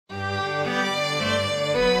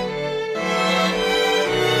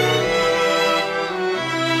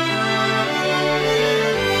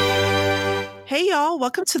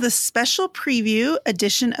welcome to the special preview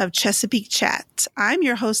edition of Chesapeake Chat. I'm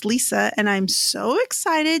your host, Lisa, and I'm so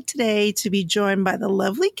excited today to be joined by the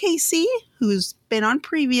lovely Casey, who's been on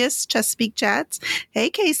previous Chesapeake Chats. Hey,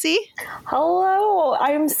 Casey. Hello.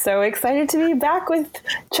 I'm so excited to be back with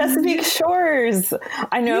Chesapeake Shores.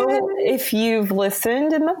 I know if you've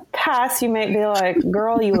listened in the past, you might be like,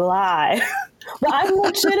 girl, you lie. But I'm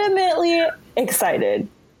legitimately excited.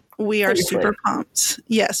 We are super pumped.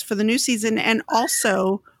 Yes, for the new season. And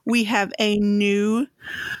also, we have a new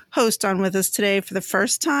host on with us today for the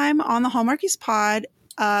first time on the Hallmarkies pod.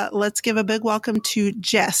 Let's give a big welcome to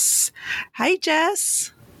Jess. Hi,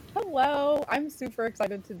 Jess. Hello. I'm super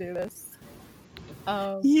excited to do this.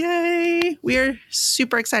 Yay. We're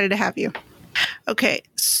super excited to have you. Okay,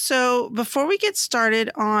 so before we get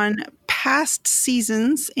started on past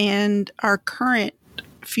seasons and our current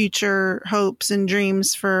future hopes and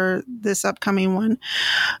dreams for this upcoming one,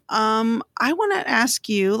 I want to ask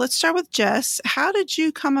you, let's start with Jess. How did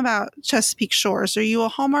you come about Chesapeake Shores? Are you a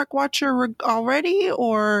Hallmark watcher already,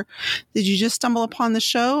 or did you just stumble upon the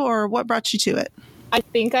show, or what brought you to it? I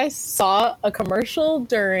think I saw a commercial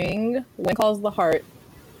during When Calls the Heart,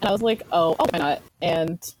 and I was like, oh, why not?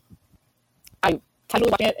 And I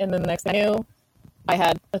casually watched it, and then the next thing I knew, I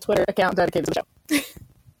had a Twitter account dedicated to the show.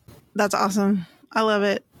 That's awesome. I love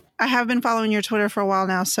it. I have been following your Twitter for a while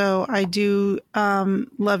now, so I do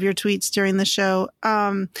love your tweets during the show.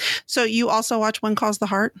 So you also watch When Calls the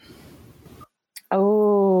Heart?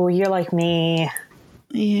 Oh, you're like me.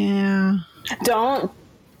 Yeah. Don't.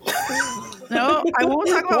 No, I won't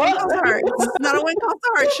talk about When Calls the Heart. It's not a When Calls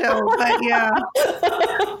the Heart show, but yeah.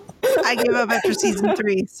 I gave up after season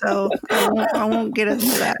 3, so I won't get into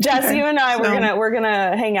that. Jess, okay? you and I, we're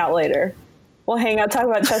gonna hang out later. We'll hang out, talk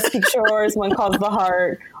about Chesapeake Shores, When Calls the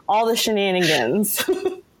Heart, all the shenanigans.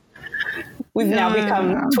 We've now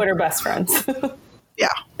become Twitter best friends.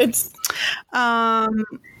 Yeah. It's I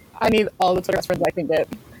need all the Twitter best friends I can get.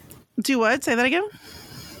 Do what? Say that again?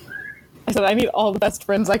 I said I need all the best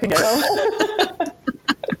friends I can get.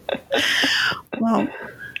 Well,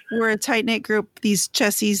 we're a tight-knit group, these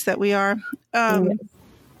Chessies that we are.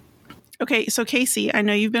 Okay, so Casey, I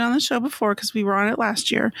know you've been on the show before because we were on it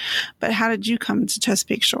last year, but how did you come to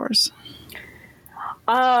Chesapeake Shores?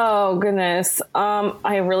 Oh, goodness.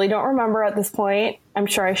 I really don't remember at this point. I'm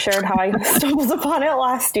sure I shared how I stumbled upon it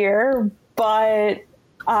last year, but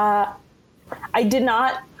I did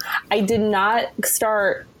not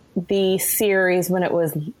start the series when it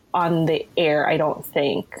was on the air, I don't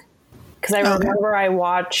think. Because I remember I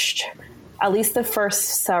watched at least the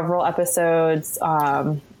first several episodes,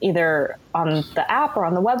 either on the app or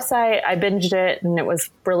on the website. I binged it and it was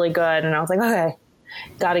really good. And I was like, okay,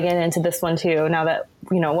 got to get into this one too. Now that,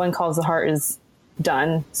 When Calls the Heart is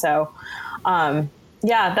done. So,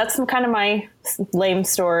 that's kind of my lame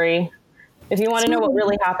story. If you want to know what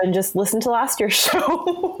really happened, just listen to last year's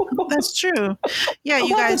show. That's true. Yeah,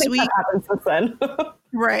 you guys, happened since then.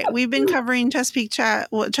 Right. We've been covering Chesapeake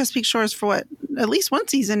Chesapeake Shores for at least one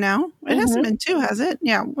season now. It hasn't been 2, has it?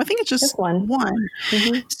 Yeah, I think it's just one.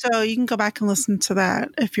 Mm-hmm. So you can go back and listen to that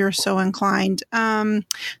if you're so inclined.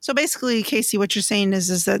 So basically, Casey, what you're saying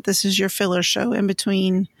is that this is your filler show in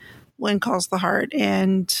between When Calls the Heart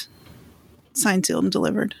and Signed, Sealed, and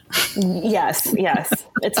Delivered. Yes.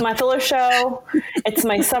 It's my filler show. It's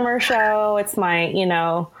my summer show. It's my,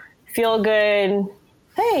 feel good.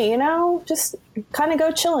 Hey, just kind of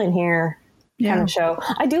go chilling here kind of show.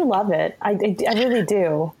 I do love it. I really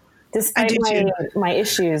do. Despite my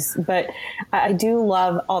issues, but I do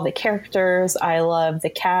love all the characters. I love the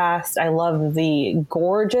cast. I love the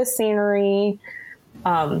gorgeous scenery.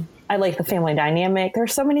 I like the family dynamic.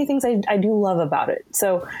 There's so many things I do love about it.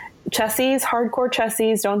 So Chessies, hardcore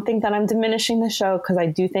Chessies, don't think that I'm diminishing the show because I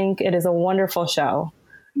do think it is a wonderful show.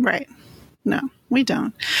 Right. No, we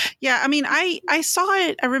don't. Yeah, I mean, I saw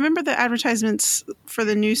it. I remember the advertisements for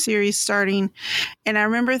the new series starting, and I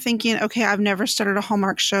remember thinking, okay, I've never started a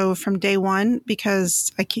Hallmark show from day one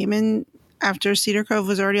because I came in after Cedar Cove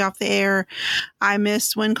was already off the air. I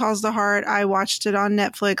missed When Calls the Heart. I watched it on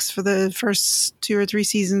Netflix for the first 2 or 3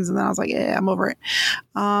 seasons, and then I was like, yeah, I'm over it.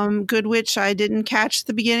 Good Witch, I didn't catch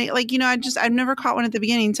the beginning. I've never caught one at the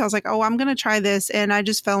beginning, so I was like, oh, I'm going to try this, and I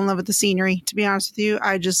just fell in love with the scenery, to be honest with you.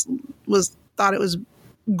 I just thought it was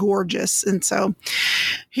gorgeous, and so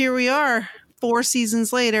here we are 4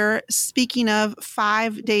 seasons later. Speaking of,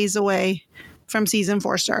 5 days away from season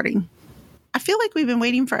 4 starting. I feel like we've been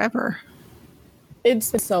waiting forever.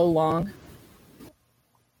 It's been so long.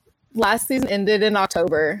 Last season ended in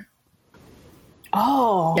October.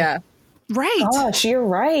 Oh. Yeah. Right. Gosh, you're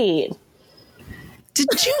right.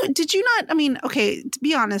 Did you not, I mean, okay, to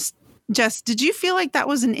be honest, Jess, did you feel like that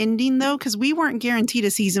was an ending though? Because we weren't guaranteed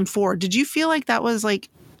a season 4. Did you feel like that was like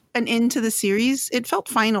an end to the series? It felt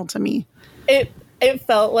final to me. It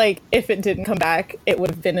felt like if it didn't come back, it would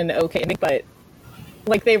have been an okay ending, but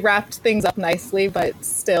like they wrapped things up nicely, but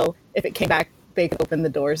still, if it came back, they could open the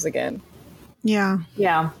doors again. Yeah.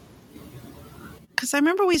 Yeah. Because I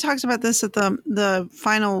remember we talked about this at the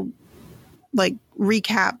final like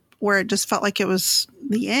recap where it just felt like it was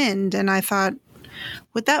the end. And I thought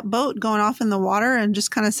with that boat going off in the water and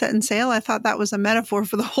just kind of setting sail, I thought that was a metaphor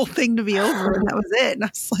for the whole thing to be over. And that was it. And I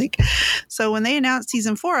was like, so when they announced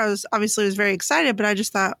season 4, I was very excited, but I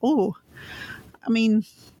just thought, oh, I mean,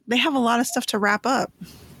 they have a lot of stuff to wrap up.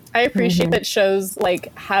 I appreciate that shows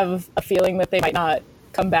like have a feeling that they might not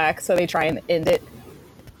come back, so they try and end it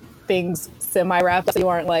things semi-wrapped up so you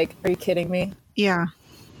aren't like, are you kidding me? Yeah.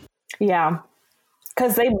 Yeah.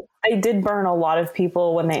 Because they did burn a lot of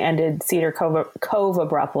people when they ended Cedar Cove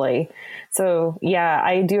abruptly. So, yeah,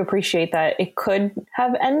 I do appreciate that it could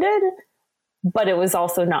have ended, but it was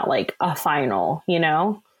also not like a final, you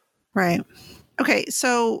know? Right. Okay,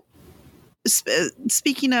 so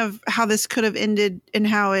speaking of how this could have ended and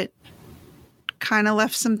how it kind of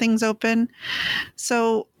left some things open.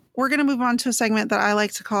 So we're going to move on to a segment that I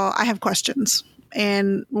like to call I Have Questions.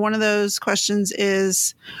 And one of those questions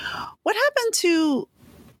is, what happened to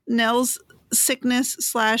Nell's sickness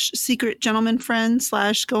 / secret gentleman friend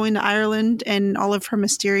 / going to Ireland and all of her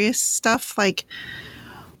mysterious stuff? Like,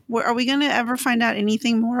 are we going to ever find out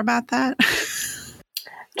anything more about that?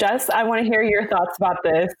 Jess, I want to hear your thoughts about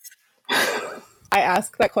this. I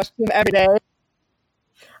ask that question every day.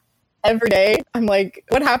 Every day, I'm like,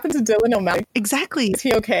 what happened to Dylan O'Malley? Exactly. Is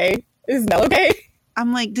he okay? Is Nell okay?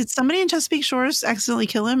 I'm like, did somebody in Chesapeake Shores accidentally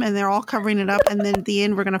kill him? And they're all covering it up. And then at the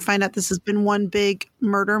end, we're going to find out this has been one big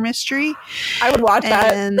murder mystery. I would watch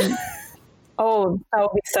that. Oh, that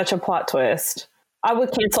would be such a plot twist. I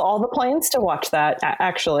would cancel all the plans to watch that,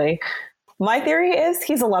 actually. My theory is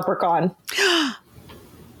he's a leprechaun.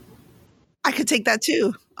 I could take that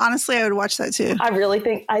too. Honestly, I would watch that too.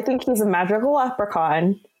 I think he's a magical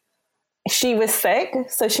leprechaun. She was sick,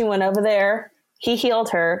 so she went over there. He healed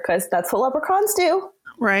her because that's what leprechauns do.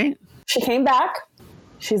 Right. She came back.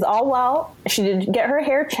 She's all well. She did get her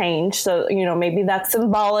hair changed. So, you know, maybe that's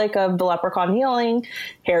symbolic of the leprechaun healing,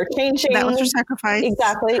 hair changing. That was her sacrifice.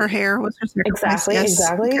 Exactly. Her hair was her sacrifice.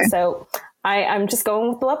 Exactly. Okay. So I'm just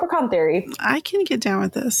going with the leprechaun theory. I can get down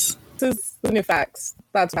with this. This is the new facts.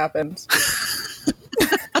 That's what happened.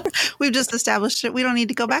 We've just established it. We don't need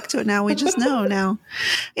to go back to it now. We just know now.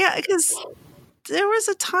 Yeah, because there was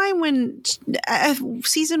a time when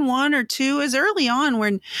season 1 or 2 is early on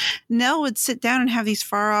when Nell would sit down and have these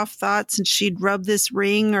far off thoughts, and she'd rub this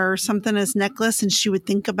ring or something as necklace, and she would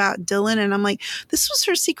think about Dylan. And I'm like, this was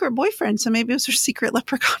her secret boyfriend. So maybe it was her secret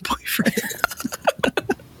leprechaun boyfriend.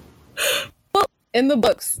 Well, in the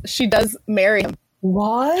books, she does marry him.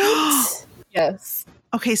 What? Yes.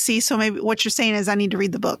 Okay, see, so maybe what you're saying is I need to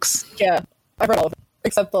read the books. Yeah, I've read all of them,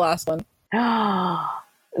 except the last one.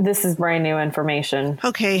 This is brand new information.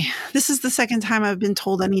 Okay, this is the second time I've been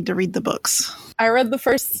told I need to read the books. I read the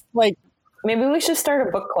first, Maybe we should start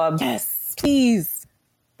a book club. Yes, please.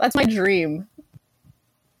 That's my dream,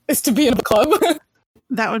 is to be in a book club.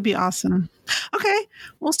 That would be awesome. Okay,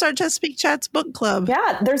 we'll start Chesapeake Chat's book club.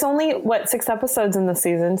 Yeah, there's only, 6 episodes in the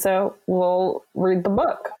season, so we'll read the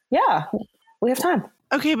book. Yeah, we have time.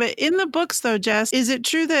 Okay, but in the books, though, Jess, is it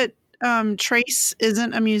true that Trace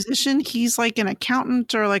isn't a musician? He's like an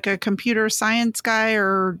accountant or like a computer science guy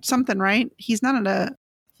or something, right? He's not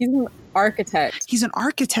He's an architect. He's an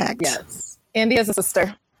architect. Yes. And he has a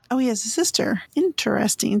sister. Oh, he has a sister.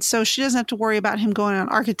 Interesting. So she doesn't have to worry about him going on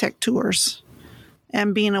architect tours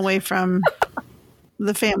and being away from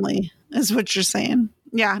the family, is what you're saying.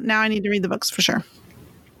 Yeah, now I need to read the books for sure.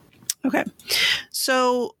 Okay.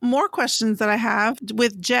 So more questions that I have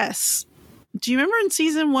with Jess. Do you remember in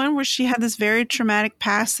season 1 where she had this very traumatic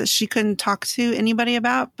past that she couldn't talk to anybody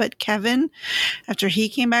about but Kevin after he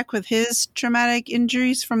came back with his traumatic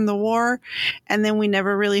injuries from the war, and then we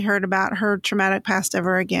never really heard about her traumatic past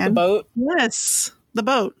ever again? The boat? Yes, the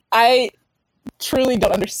boat. I truly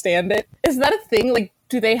don't understand it. Is that a thing? Like,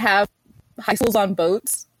 do they have high schools on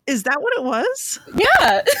boats? Is that what it was?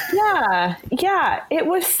 Yeah. Yeah. It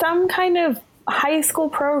was some kind of high school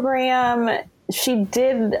program. She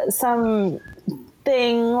did some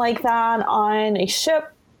thing like that on a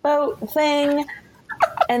ship boat thing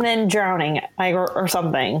and then drowning or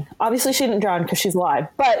something. Obviously she didn't drown because she's alive,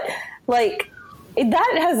 but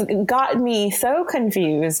That has gotten me so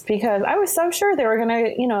confused because I was so sure they were going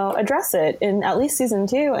to, address it in at least season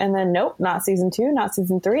 2. And then, nope, not season 2, not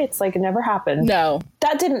season 3. It's like it never happened. No.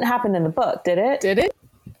 That didn't happen in the book, did it? Did it?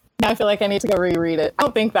 Now I feel like I need to go reread it. I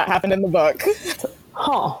don't think that happened in the book.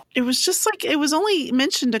 Huh. It was just like, it was only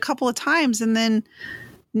mentioned a couple of times and then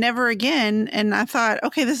never again. And I thought,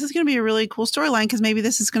 okay, this is going to be a really cool storyline because maybe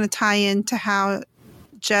this is going to tie into how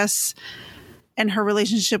Jess and her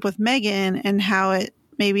relationship with Megan and how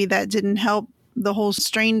maybe that didn't help the whole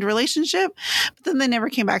strained relationship. But then they never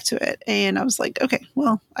came back to it. And I was like, okay,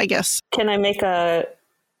 well, I guess. Can I make a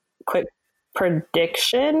quick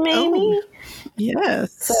prediction, maybe? Oh,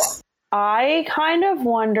 yes. So I kind of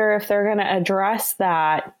wonder if they're going to address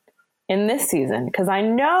that in this season, because I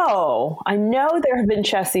know there have been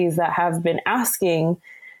Chessies that have been asking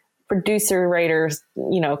producer, writers,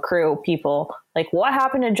 crew people, like, what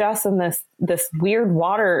happened to Jess in this weird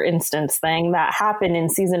water instance thing that happened in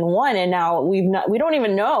season 1, and now we don't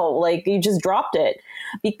even know, like, you just dropped it.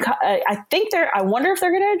 Because I wonder if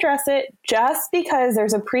they're going to address it, just because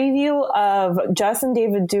there's a preview of Jess and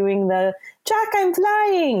David doing the Jack, I'm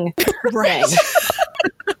flying. Right.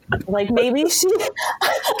 Like, maybe it makes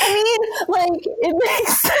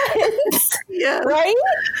sense. Yeah. Right?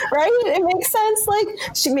 It makes sense. Like,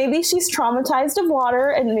 maybe she's traumatized of water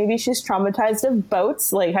and maybe she's traumatized of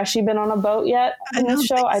boats. Like, has she been on a boat yet in this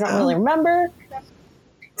show? I don't really remember.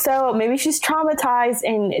 So maybe she's traumatized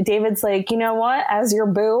and David's like, you know what? As your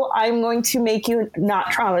boo, I'm going to make you not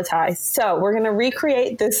traumatized. So we're going to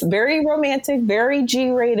recreate this very romantic, very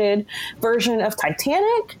G-rated version of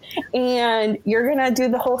Titanic. And you're going to do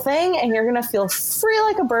the whole thing and you're going to feel free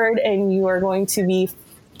like a bird and you are going to be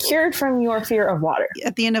cured from your fear of water.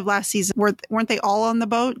 At the end of last season, weren't they all on the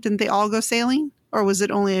boat? Didn't they all go sailing? Or was it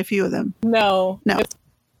only a few of them? No.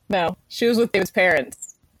 She was with David's parents.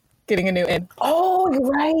 Getting a new inn. Oh,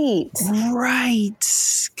 right.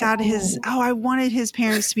 God, I wanted his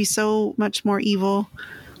parents to be so much more evil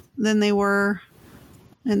than they were.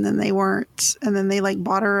 And then they weren't. And then they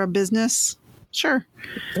bought her a business. Sure.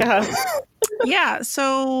 Yeah.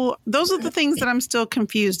 So those are the things that I'm still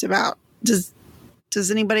confused about. Does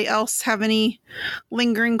anybody else have any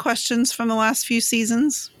lingering questions from the last few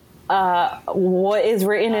seasons? What is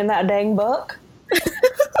written in that dang book?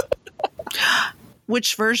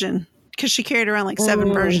 Which version? Because she carried around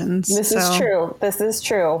 7 versions. This is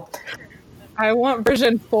true. I want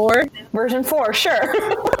version 4. Version 4, sure.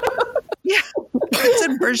 Yeah, it's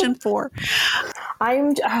in version 4.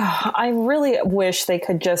 I really wish they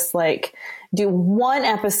could just do one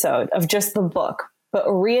episode of just the book, but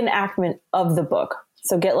a reenactment of the book.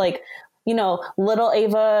 So get little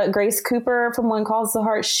Ava Grace Cooper from When Calls the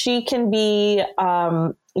Heart. She can be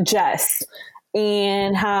Jess.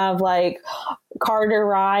 And have Carter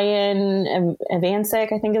Ryan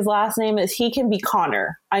Evancic, I think his last name is. He can be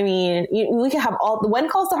Connor. I mean, we can have all the When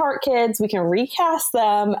Calls the Heart kids. We can recast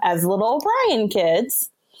them as little O'Brien kids,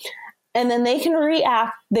 and then they can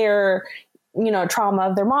react their, trauma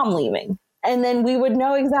of their mom leaving. And then we would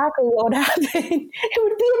know exactly what would happen. It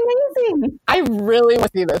would be amazing. I really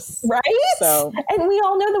want to see this. Right? So, and we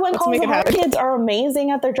all know the When Calls the Heart kids are amazing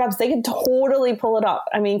at their jobs. They could totally pull it up.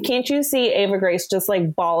 I mean, can't you see Ava Grace just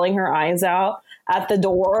bawling her eyes out at the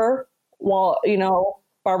door while,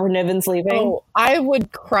 Barbara Niven's leaving? Oh, I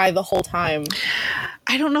would cry the whole time.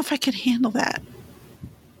 I don't know if I could handle that.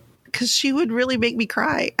 Because she would really make me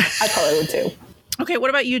cry. I probably would too. Okay,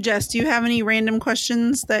 what about you, Jess? Do you have any random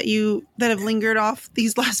questions that have lingered off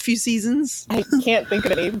these last few seasons? I can't think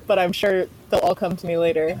of any, but I'm sure they'll all come to me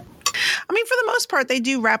later. I mean, for the most part, they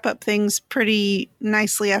do wrap up things pretty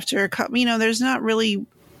nicely after a couple. There's not really,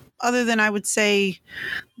 other than I would say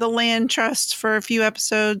the land trust for a few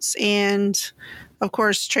episodes and, of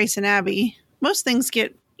course, Trace and Abby. Most things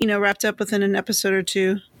get, wrapped up within an episode or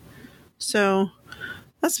two. So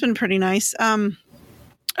that's been pretty nice.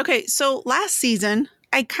 Okay, so last season,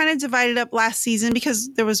 I kind of divided up last season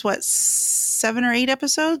because there was, 7 or 8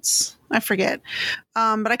 episodes? I forget.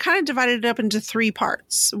 But I kind of divided it up into 3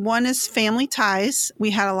 parts. One is family ties.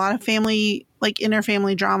 We had a lot of family,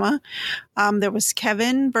 inter-family drama. There was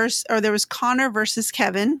Connor versus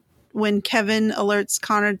Kevin, when Kevin alerts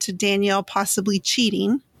Connor to Danielle possibly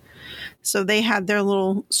cheating. So they had their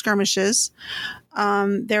little skirmishes.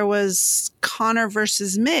 There was Connor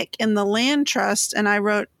versus Mick in the land trust, and I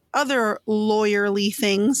wrote other lawyerly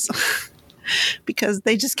things because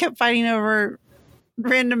they just kept fighting over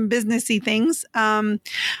random businessy things. I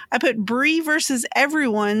put Bree versus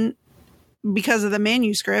everyone because of the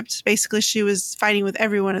manuscript. Basically, she was fighting with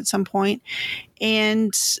everyone at some point.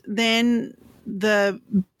 And then the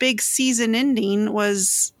big season ending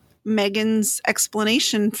was Megan's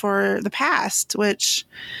explanation for the past, which,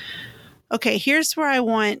 okay, here's where I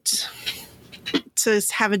want to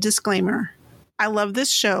have a disclaimer. I love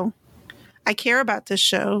this show. I care about this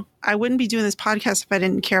show. I wouldn't be doing this podcast if I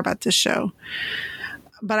didn't care about this show.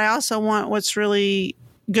 But I also want what's really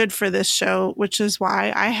good for this show, which is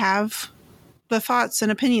why I have the thoughts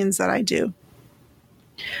and opinions that I do.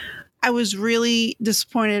 I was really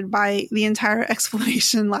disappointed by the entire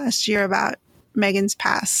explanation last year about Megan's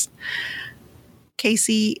past.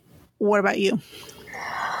 Casey, what about you?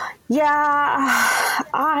 Yeah,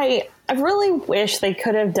 I really wish they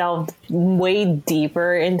could have delved way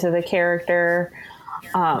deeper into the character,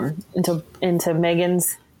 into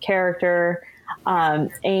Megan's character,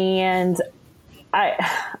 and I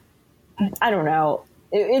don't know.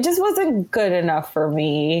 It just wasn't good enough for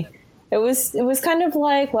me. It was kind of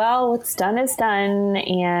like, well, what's done is done,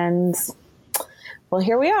 and well,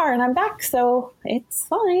 here we are, and I'm back, so it's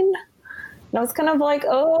fine. And I was kind of like,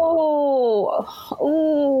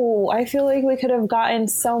 I feel like we could have gotten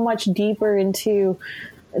so much deeper into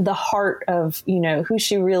the heart of, who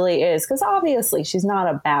she really is. Because obviously she's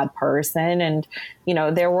not a bad person. And,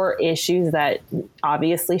 there were issues that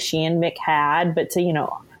obviously she and Mick had. But to,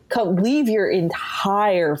 leave your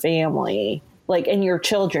entire family, and your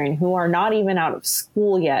children who are not even out of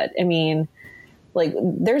school yet. I mean,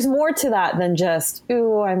 there's more to that than just,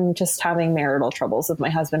 I'm just having marital troubles with my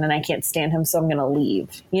husband and I can't stand him, so I'm going to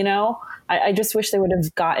leave. I just wish they would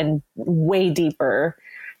have gotten way deeper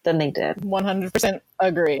than they did. 100%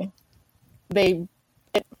 agree. They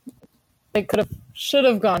should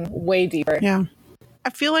have gone way deeper. Yeah. I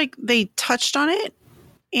feel like they touched on it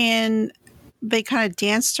and they kind of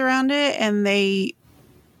danced around it and they,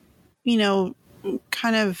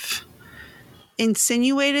 kind of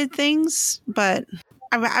insinuated things, but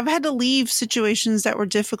I've had to leave situations that were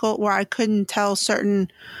difficult where I couldn't tell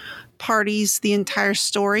certain parties the entire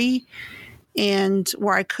story and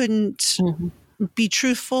where I couldn't be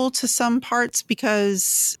truthful to some parts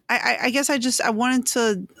because I guess I wanted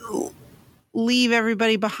to leave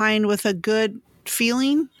everybody behind with a good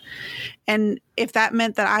feeling. And if that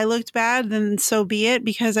meant that I looked bad, then so be it,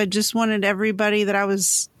 because I just wanted everybody that I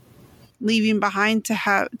was leaving behind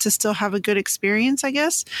to still have a good experience, I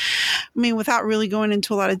guess. I mean, without really going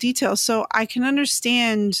into a lot of detail. So I can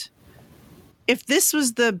understand if this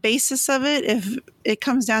was the basis of it, if it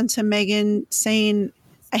comes down to Megan saying,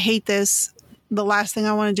 I hate this, the last thing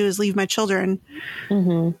I want to do is leave my children.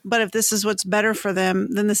 Mm-hmm. But if this is what's better for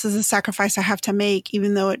them, then this is a sacrifice I have to make,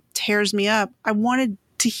 even though it tears me up. I wanted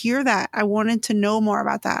to hear that. I wanted to know more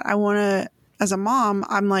about that. As a mom,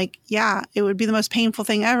 I'm like, yeah, it would be the most painful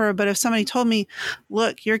thing ever. But if somebody told me,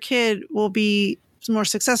 look, your kid will be more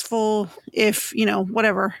successful if,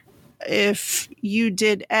 whatever, if you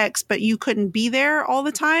did X, but you couldn't be there all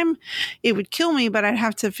the time, it would kill me. But I'd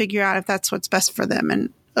have to figure out if that's what's best for them.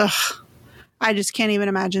 And I just can't even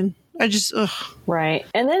imagine. Right.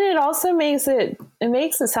 And then it also makes it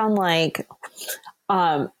sound like,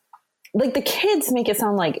 the kids make it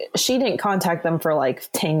sound like she didn't contact them for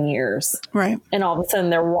 10 years. Right. And all of a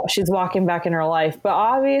sudden she's walking back in her life. But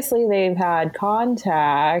obviously they've had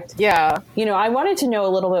contact. Yeah. I wanted to know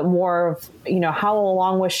a little bit more of, how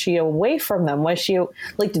long was she away from them? Was she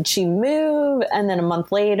did she move? And then a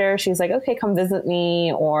month later she's like, okay, come visit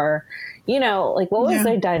me. Or, what was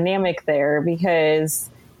the dynamic there? Because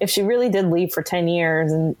if she really did leave for 10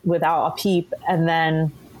 years and without a peep, and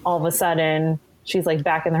then all of a sudden she's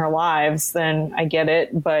back in their lives, then I get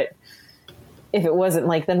it. But if it wasn't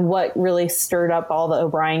then what really stirred up all the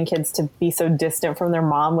O'Brien kids to be so distant from their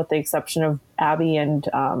mom, with the exception of Abby and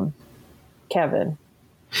Kevin?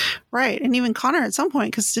 Right. And even Connor at some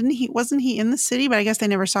point, because wasn't he in the city? But I guess they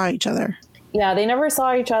never saw each other. Yeah, they never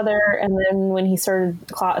saw each other. And then when he started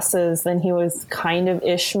classes, then he was kind of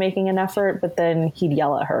making an effort, but then he'd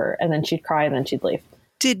yell at her and then she'd cry and then she'd leave.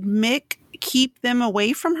 Did Mick keep them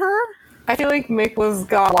away from her? I feel like Mick was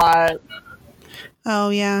gone a lot. Oh,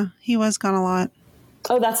 yeah. He was gone a lot.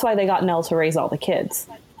 Oh, that's why they got Nell to raise all the kids.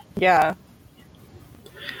 Yeah.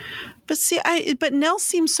 But see, but Nell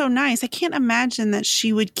seems so nice. I can't imagine that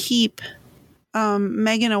she would keep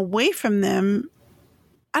Megan away from them.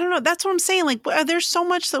 I don't know. That's what I'm saying. There's so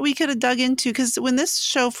much that we could have dug into, because when this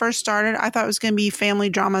show first started, I thought it was going to be family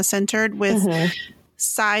drama centered with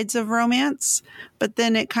sides of romance. But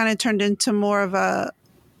then it kind of turned into more of a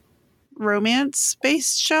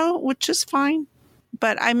romance-based show, which is fine.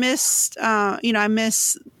 But I missed, I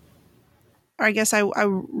guess I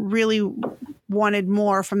really wanted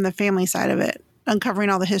more from the family side of it, uncovering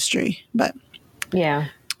all the history. But yeah.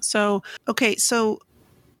 So, okay. So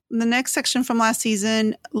the next section from last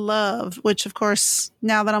season, love, which of course,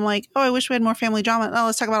 now that I'm like, oh, I wish we had more family drama. Oh,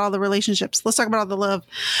 let's talk about all the relationships. Let's talk about all the love.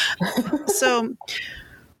 So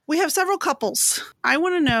we have several couples. I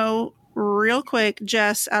want to know real quick,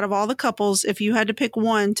 Jess, out of all the couples, if you had to pick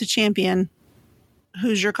one to champion,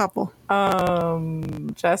 who's your couple?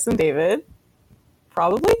 Jess and David,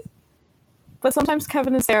 probably. But sometimes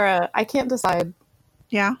Kevin and Sarah, I can't decide.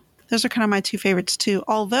 Yeah, those are kind of my two favorites too.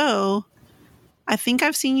 Although I think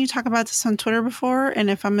I've seen you talk about this on Twitter before, and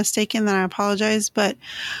if I'm mistaken, then I apologize. But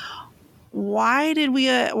why did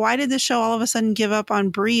this show all of a sudden give up on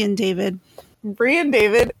Bree and David? Bree and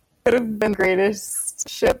David could have been greatest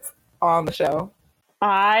ship on the show.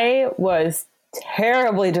 I was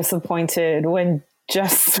terribly disappointed when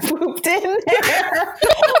Jess swooped in there.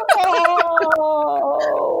 Oh,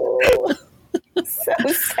 so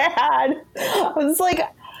sad. I was like,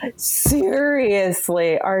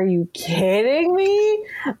 seriously, are you kidding me?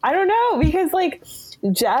 I don't know, because like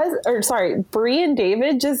Bree and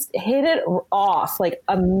David just hit it off like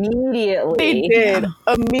immediately. They did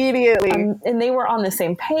immediately. And they were on the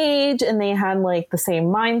same page and they had like the same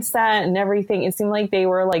mindset and everything. It seemed like they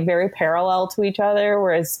were like very parallel to each other,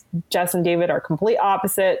 whereas Jess and David are complete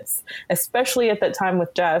opposites, especially at that time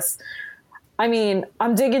with Jess. I mean,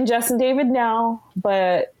 I'm digging Jess and David now,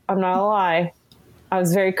 but I'm not gonna lie, I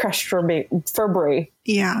was very crushed for Bree.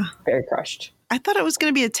 Yeah. Very crushed. I thought it was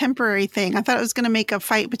going to be a temporary thing. I thought it was going to make a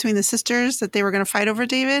fight between the sisters, that they were going to fight over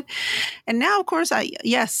David. And now, of course, I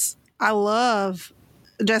love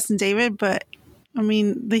Jess and David, but I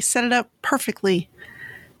mean, they set it up perfectly.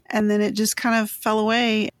 And then it just kind of fell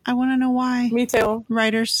away. I want to know why. Me too.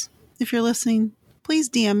 Writers, if you're listening, please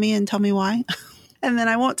DM me and tell me why. And then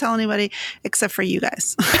I won't tell anybody except for you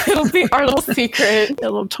guys. It'll be our little secret.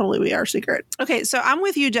 It'll totally be our secret. Okay, so I'm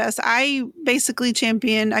with you, Jess. I basically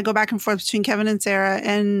I go back and forth between Kevin and Sarah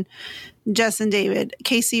and Jess and David.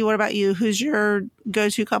 Casey, what about you? Who's your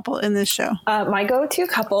go-to couple in this show? My go-to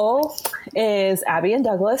couple is Abby and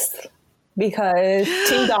Douglas, because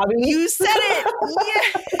Team Dobby. You said it!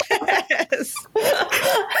 Yes!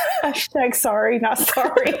 Hashtag sorry, not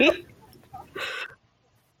sorry.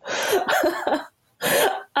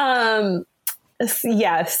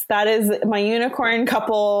 Yes, that is my unicorn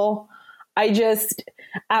couple.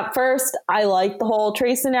 At first I liked the whole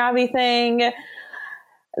Trace and Abby thing.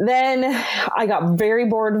 Then I got very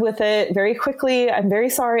bored with it very quickly. I'm very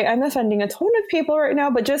sorry. I'm offending a ton of people right now,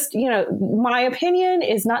 but just, my opinion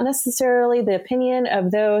is not necessarily the opinion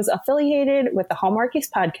of those affiliated with the Hallmarkies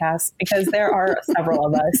podcast, because there are several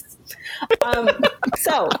of us.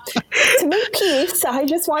 So to make peace, I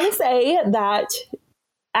just want to say that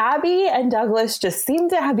Abby and Douglas just seem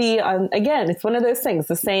to be on, again, it's one of those things,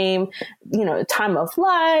 the same, time of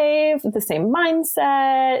life, the same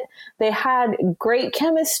mindset. They had great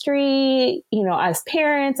chemistry, as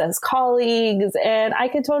parents, as colleagues, and I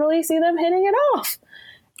could totally see them hitting it off.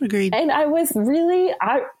 Agreed. And I was really,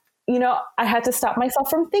 I had to stop myself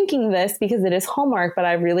from thinking this because it is Hallmark, but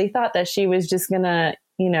I really thought that she was just gonna,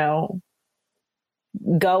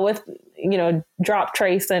 go with, drop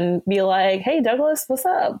Trace and be like, hey, Douglas, what's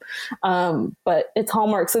up? But it's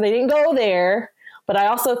Hallmark, so they didn't go there. But I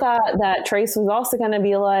also thought that Trace was also going to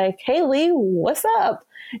be like, hey, Lee, what's up?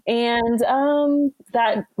 And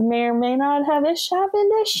that may or may not have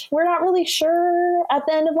happened-ish. We're not really sure at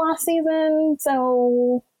the end of last season,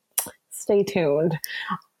 so stay tuned.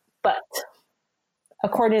 But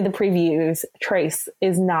according to the previews, Trace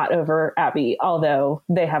is not over Abby, although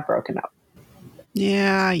they have broken up.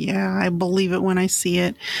 Yeah, I believe it when I see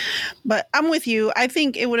it. But I'm with you. I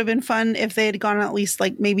think it would have been fun if they had gone on at least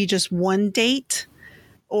like maybe just one date,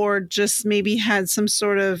 or just maybe had some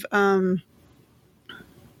sort of, I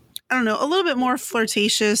don't know, a little bit more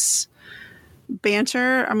flirtatious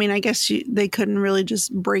banter. I mean, I guess they couldn't really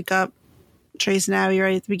just break up Trace and Abby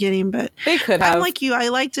right at the beginning, but they could have. I'm like you. I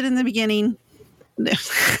liked it in the beginning. They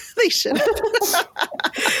should have.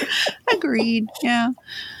 Agreed. Yeah.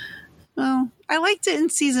 Well, I liked it in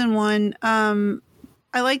season 1.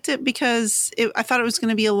 I liked it because I thought it was going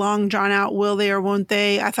to be a long, drawn out will they or won't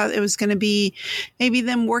they. I thought it was going to be maybe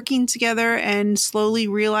them working together and slowly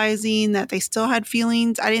realizing that they still had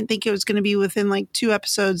feelings. I didn't think it was going to be within like 2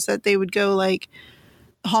 episodes that they would go like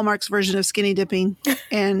Hallmark's version of skinny dipping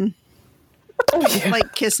and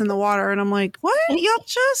like kiss in the water. And I'm like, what? Y'all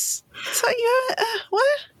just,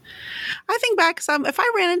 what? I think back, if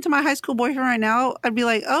I ran into my high school boyfriend right now, I'd be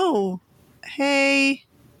like, oh, hey,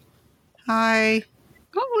 hi.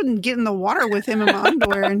 I wouldn't get in the water with him in my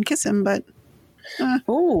underwear and kiss him, but.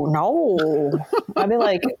 Oh, no. I'd be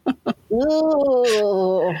like,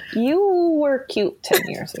 Ooh, you were cute 10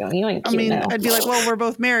 years ago. You ain't cute now. I'd be like, well, we're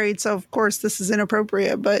both married, so of course this is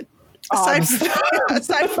inappropriate. But aside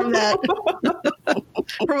from that,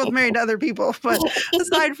 we're both married to other people. But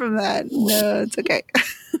aside from that, no, it's okay.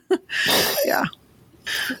 Yeah.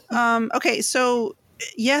 Okay, so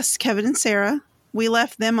yes, Kevin and Sarah, we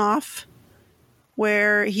left them off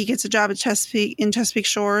where he gets a job at Chesapeake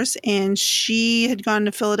Shores, and she had gone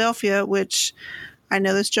to Philadelphia, which I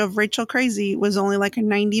know this drove Rachel crazy. Was only like a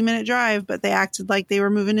 90-minute drive, but they acted like they were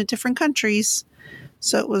moving to different countries.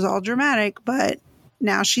 So it was all dramatic, but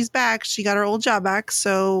now she's back. She got her old job back.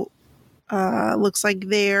 So looks like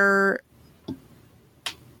they're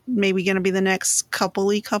maybe going to be the next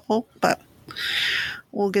couple, but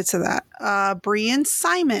we'll get to that. Bree and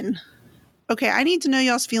Simon. Okay, I need to know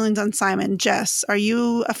y'all's feelings on Simon. Jess, are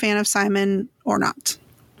you a fan of Simon or not?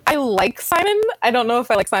 I like Simon. I don't know if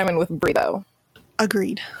I like Simon with Bree, though.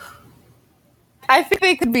 Agreed. I think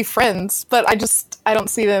they could be friends, but I don't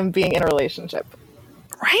see them being in a relationship.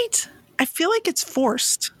 Right? I feel like it's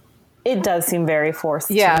forced. It does seem very forced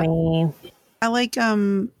to me. I like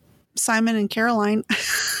Simon and Caroline.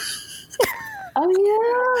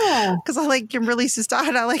 Oh yeah, because I like Kimberly's sister.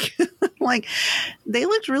 I like they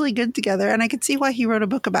looked really good together, and I could see why he wrote a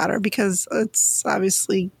book about her because it's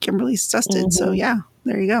obviously Kimberly's Dusted. Mm-hmm. So yeah,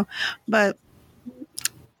 there you go. But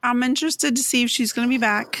I'm interested to see if she's going to be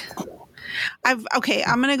back. I'm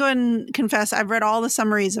going to go ahead and confess I've read all the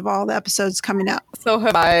summaries of all the episodes coming up. So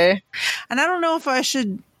have I. And I don't know if I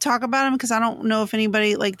should talk about them because I don't know if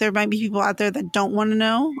anybody, like there might be people out there that don't want to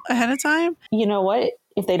know ahead of time. You know what?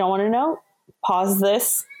 If they don't want to know, pause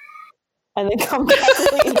this and then come back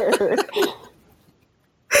later.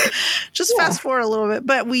 Just fast forward a little bit.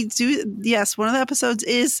 But we do, yes, one of the episodes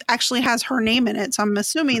actually has her name in it. So I'm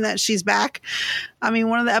assuming that she's back. I mean,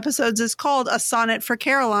 one of the episodes is called A Sonnet for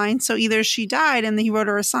Caroline. So either she died and he wrote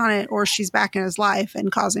her a sonnet, or she's back in his life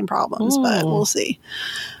and causing problems. But we'll see.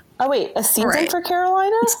 Oh, wait. A season for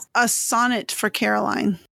Carolina? A sonnet for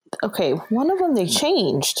Caroline. Okay. One of them they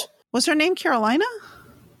changed. Was her name Carolina?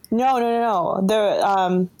 No.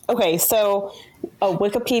 Okay. So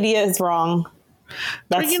Wikipedia is wrong.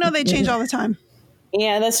 But they change all the time.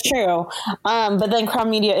 Yeah, that's true. But then Crown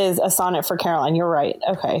Media is A Sonnet for Caroline. You're right.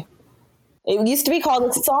 Okay. It used to be called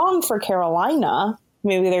A Song for Carolina.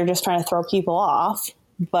 Maybe they're just trying to throw people off,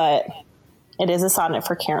 but it is A Sonnet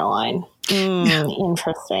for Caroline.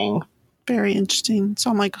 Interesting. Very interesting. So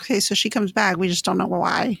I'm like, okay, so she comes back. We just don't know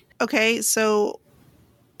why. Okay, so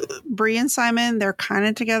Bree and Simon, they're kind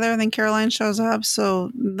of together. Then Caroline shows up, so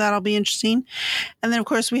that'll be interesting. And then, of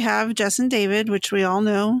course, we have Jess and David, which we all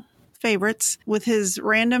know, favorites, with his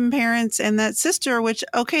random parents and that sister, which,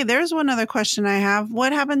 okay, there's one other question I have.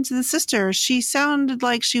 What happened to the sister? She sounded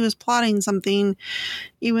like she was plotting something,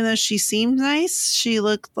 even though she seemed nice. She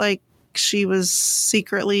looked like she was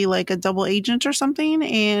secretly like a double agent or something,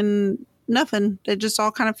 and nothing. It just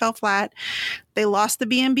all kind of fell flat. They lost the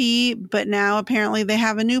B&B, but now apparently they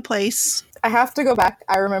have a new place. I have to go back.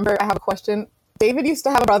 I remember I have a question. David used to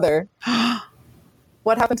have a brother.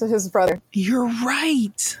 What happened to his brother? You're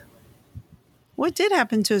right. What did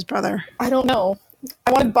happen to his brother? I don't know.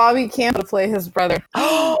 I wanted Bobby Camp to play his brother.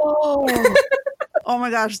 Oh my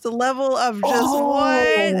gosh, the level of just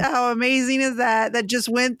what? How amazing is that? That just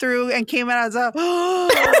went through and came out as a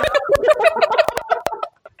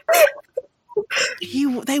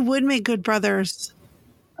they would make good brothers.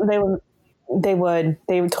 They would.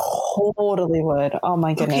 They totally would. Oh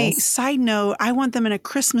my goodness. Okay, side note, I want them in a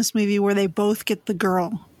Christmas movie where they both get the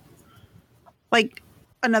girl. Like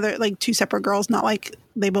another, like two separate girls, not like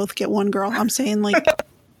they both get one girl. I'm saying like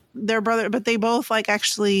their brother, but they both like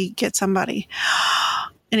actually get somebody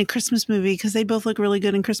in a Christmas movie because they both look really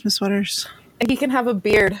good in Christmas sweaters. And he can have a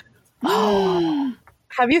beard.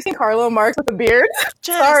 Have you seen Carlo Marx with a beard?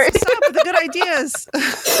 Sorry. Stop with the good ideas.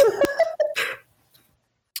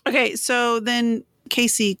 Okay, so then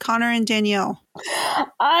Casey, Connor and Danielle.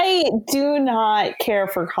 I do not care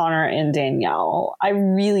for Connor and Danielle. I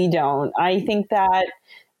really don't. I think that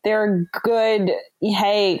they're good,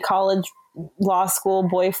 hey, college, law school,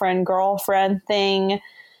 boyfriend, girlfriend thing.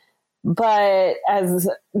 But as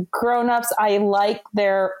grown-ups, I like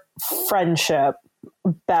their friendship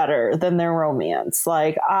better than their romance.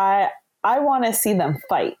 Like, I want to see them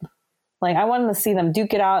fight. Like, I want to see them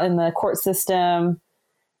duke it out in the court system,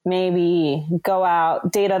 maybe go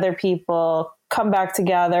out, date other people, come back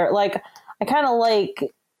together. Like, I kind of like,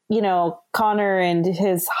 Connor and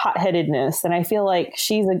his hot-headedness. And I feel like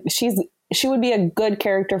she would be a good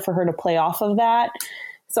character for her to play off of that.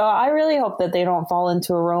 So I really hope that they don't fall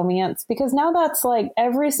into a romance, because now that's like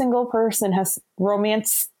every single person has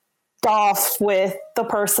romance off with the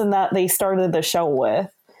person that they started the show with.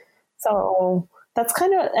 So that's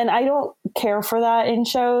kind of, and I don't care for that in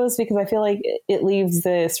shows because I feel like it leaves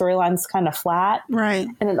the storylines kind of flat. Right.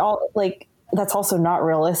 And it all, like, that's also not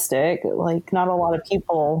realistic. Like, not a lot of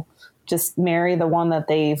people just marry the one that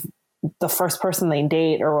the first person they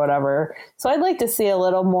date or whatever. So I'd like to see a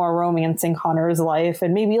little more romance in Connor's life,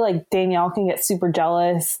 and maybe like Danielle can get super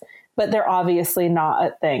jealous, but they're obviously not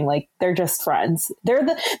a thing. Like, they're just friends. They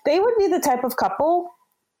would be the type of couple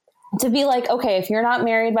to be like, okay, if you're not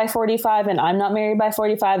married by 45 and I'm not married by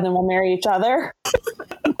 45, then we'll marry each other.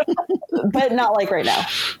 But not like right now.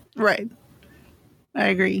 Right. I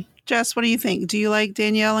agree. Jess, what do you think? Do you like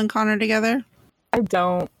Danielle and Connor together? I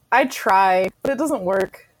don't. I try, but it doesn't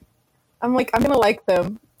work. I'm like, I'm going to like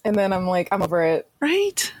them. And then I'm like, I'm over it.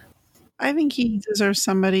 Right? I think he deserves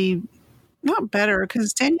somebody not better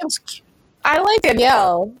because Danielle's cute. I like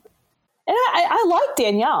Danielle. And I like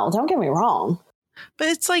Danielle. Don't get me wrong. But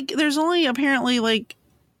it's like there's only apparently like,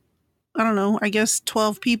 I don't know, I guess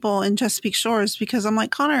 12 people in Chesapeake Shores because I'm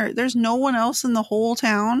like, Connor, there's no one else in the whole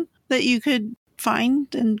town that you could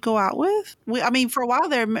find and go out with. I mean, for a while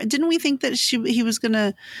there, didn't we think that he was going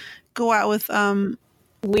to go out with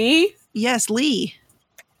Lee? Yes, Lee.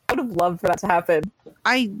 I would have loved for that to happen.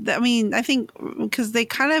 I mean, I think because they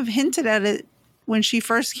kind of hinted at it when she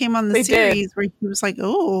first came on the They series did. where he was like,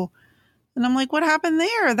 oh. And I'm like, what happened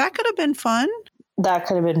there? That could have been fun. That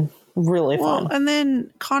could have been really fun. And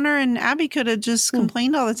then Connor and Abby could have just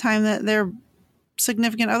complained all the time that their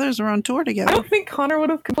significant others were on tour I together. don't think Connor would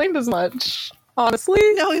have complained as much, honestly.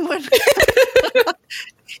 No, he wouldn't.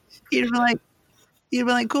 You'd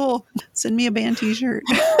be like, cool, send me a band t-shirt.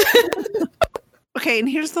 Okay, and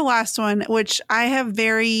here's the last one, which I have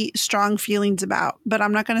very strong feelings about, but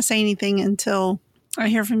I'm not going to say anything until I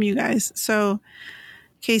hear from you guys. So,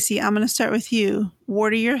 Casey, I'm going to start with you.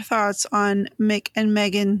 What are your thoughts on Mick and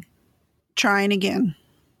Megan trying again?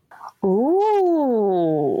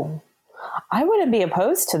 Ooh, I wouldn't be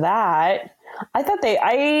opposed to that. I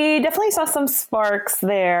definitely saw some sparks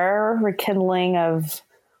there, rekindling of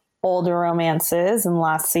older romances in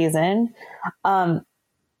last season.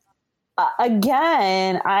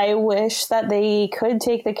 Again, I wish that they could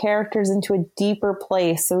take the characters into a deeper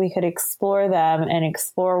place so we could explore them and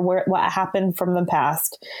explore what happened from the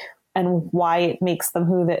past and why it makes them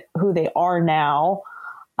who they are now.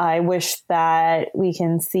 I wish that we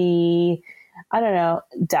can see, I don't know,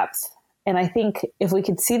 depth. And I think if we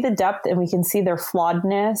could see the depth and we can see their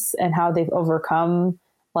flawedness and how they've overcome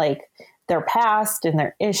like their past and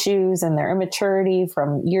their issues and their immaturity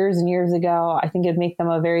from years and years ago, I think it'd make them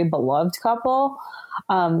a very beloved couple.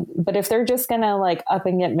 But if they're just going to like up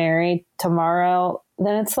and get married tomorrow,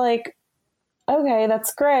 then it's like, okay,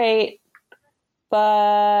 that's great.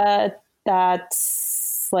 But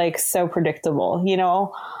that's like so predictable, you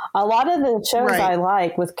know. A lot of the shows Right. I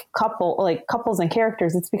like with couples and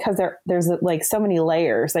characters, it's because there's like so many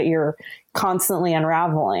layers that you're constantly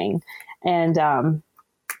unraveling. And I'm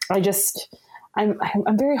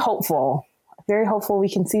very hopeful we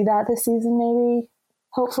can see that this season, maybe,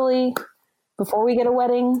 hopefully, before we get a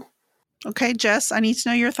wedding. Okay, Jess, I need to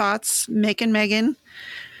know your thoughts. Mick and Megan,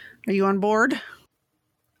 are you on board?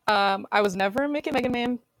 I was never a Megan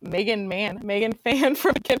fan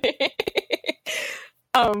from the beginning.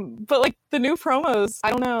 But like the new promos, I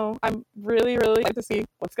don't know. I'm really, really excited to see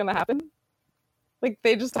what's gonna happen. Like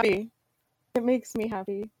they just happy. It makes me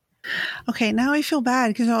happy. Okay, now I feel bad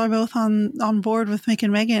because y'all are both on board with Mick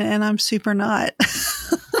and Megan, and I'm super not.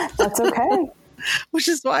 That's okay. which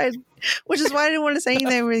is why I didn't want to say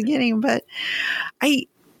anything at the beginning. But I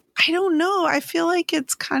don't know. I feel like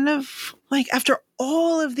it's kind of like after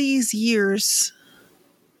all of these years,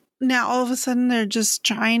 now all of a sudden they're just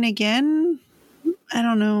trying again. I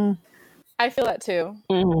don't know. I feel that too.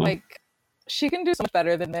 Mhm. Like she can do so much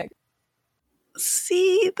better than Nick.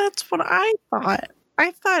 See, that's what I thought.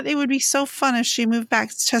 I thought it would be so fun if she moved back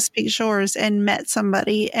to Chesapeake Shores and met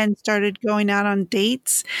somebody and started going out on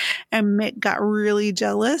dates, and Mick got really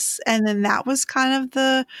jealous, and then that was kind of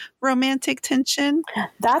the romantic tension.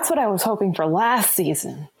 That's what I was hoping for last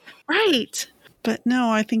season. Right. But no,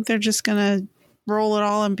 I think they're just going to roll it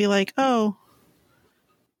all and be like, oh,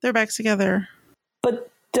 they're back together. But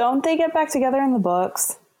don't they get back together in the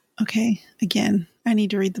books? Okay, again, I need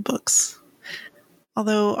to read the books.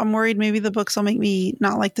 Although I'm worried maybe the books will make me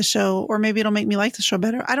not like the show, or maybe it'll make me like the show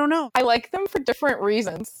better. I don't know. I like them for different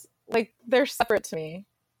reasons. Like they're separate to me.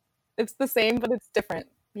 It's the same, but it's different.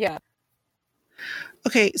 Yeah.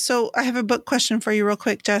 Okay, so I have a book question for you real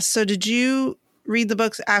quick, Jess. So did you read the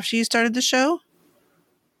books after you started the show?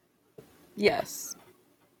 Yes.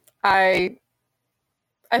 I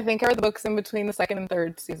I think I read the books in between the second and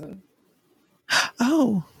third season.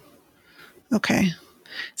 Oh, okay.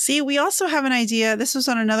 See, we also have an idea. This was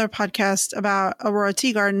on another podcast about Aurora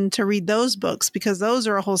Teagarden to read those books because those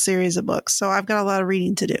are a whole series of books. So I've got a lot of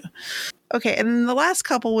reading to do. Okay. And then the last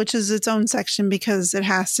couple, which is its own section because it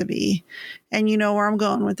has to be. And you know where I'm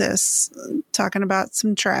going with this. Talking about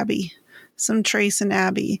some Trabby, some Trace and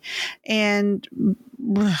Abby. And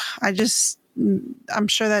I'm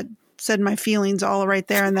sure that said my feelings all right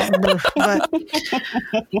there in that book. But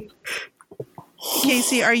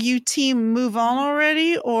Casey, are you team move on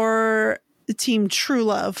already or team true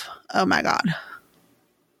love? Oh my God.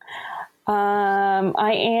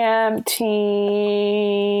 I am team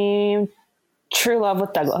true love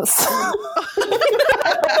with Douglas.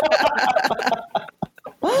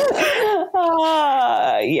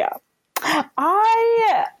 Yeah.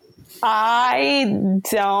 I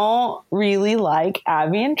don't really like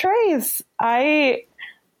Abby and Trace. I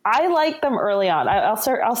liked them early on.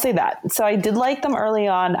 I'll say that. So I did like them early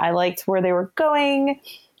on. I liked where they were going.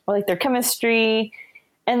 I liked their chemistry.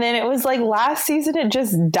 And then it was like last season, it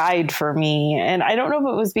just died for me. And I don't know if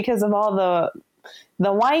it was because of all the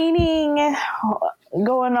whining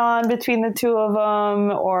going on between the two of them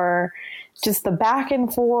or just the back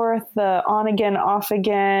and forth, the on again, off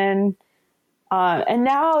again. And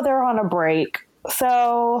now they're on a break.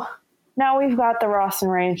 So now we've got the Ross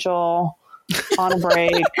and Rachel on a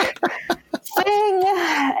break thing,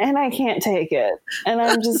 and I can't take it. And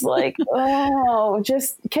I'm just like, oh,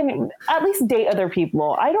 just can at least date other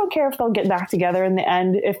people. I don't care if they'll get back together in the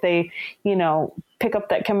end, if they, pick up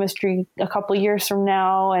that chemistry a couple years from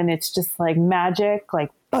now and it's just like magic,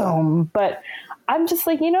 like boom. But I'm just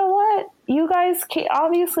like, you know what? You guys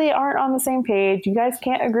obviously aren't on the same page. You guys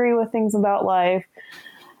can't agree with things about life.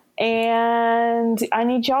 And I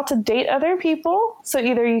need y'all to date other people so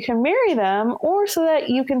either you can marry them or so that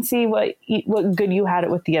you can see what good you had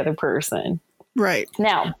it with the other person. Right.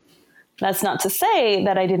 Now, that's not to say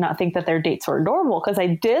that I did not think that their dates were adorable, because I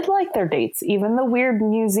did like their dates, even the weird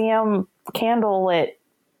museum candlelit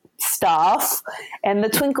stuff and the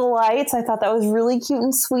twinkle lights. I thought that was really cute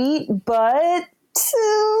and sweet, but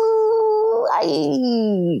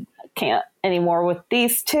I can't anymore with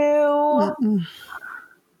these two.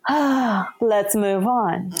 Let's move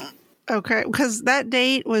on. Okay, because that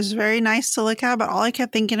date was very nice to look at, but all I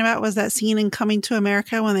kept thinking about was that scene in Coming to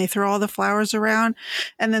America when they throw all the flowers around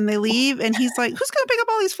and then they leave and he's like, who's going to pick up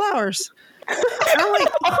all these flowers? And I'm like,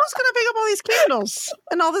 who's going to pick up all these candles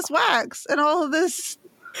and all this wax and all of this?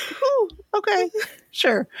 Ooh, okay,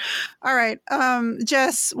 sure. All right.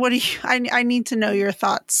 Jess, what do you, I need to know your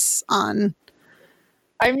thoughts on.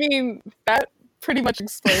 I mean, that pretty much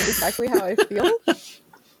explains exactly how I feel.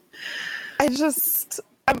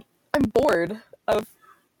 I'm bored of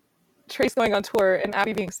Trace going on tour and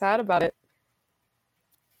Abby being sad about it.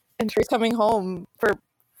 And Trace coming home for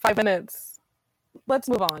 5 minutes. Let's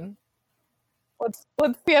move on. Let's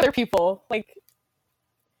see other people. Like,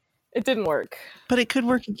 it didn't work. But it could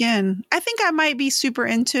work again. I think I might be super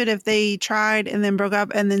into it if they tried and then broke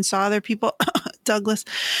up and then saw other people, Douglas,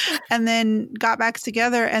 and then got back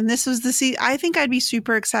together. And this was the season. I think I'd be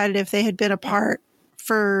super excited if they had been apart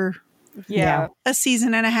for a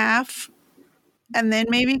season and a half and then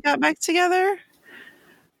maybe got back together.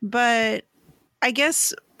 But I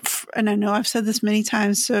guess, and I know I've said this many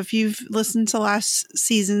times, so if you've listened to last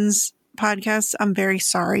season's podcast, I'm very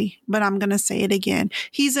sorry, but I'm going to say it again.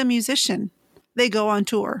 He's a musician. They go on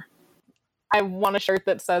tour. I want a shirt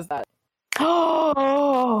that says that.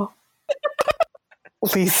 Oh,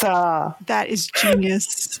 Lisa, that is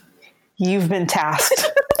genius. You've been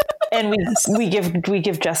tasked. And we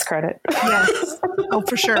give Jess credit. Yes. Oh,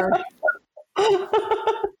 for sure.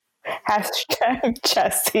 Hashtag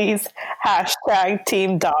Jesse's hashtag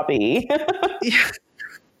Team Dobby. Yeah.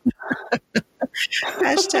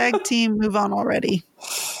 Hashtag team move on already.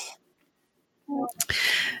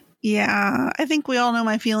 Yeah, I think we all know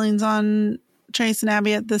my feelings on Trace and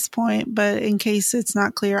Abby at this point, but in case it's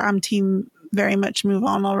not clear, I'm team very much move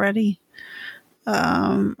on already.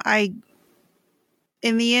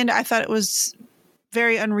 In the end, I thought it was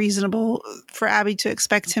very unreasonable for Abby to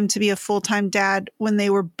expect him to be a full-time dad when they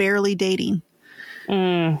were barely dating.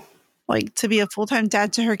 Like, to be a full-time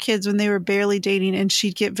dad to her kids when they were barely dating, and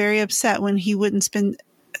she'd get very upset when he wouldn't spend.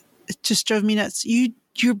 It just drove me nuts.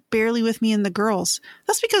 You're barely with me and the girls.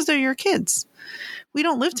 That's because they're your kids. We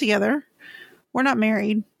don't live together. We're not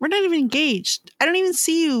married. We're not even engaged. I don't even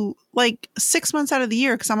see you like 6 months out of the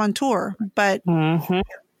year because I'm on tour. But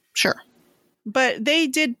sure. But they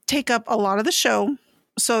did take up a lot of the show.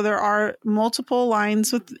 So there are multiple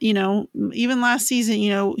lines with, even last season,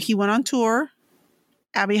 he went on tour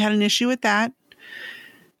Abby had an issue with that.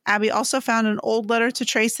 Abby also found an old letter to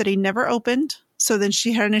Trace that he never opened. So then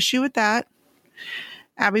she had an issue with that.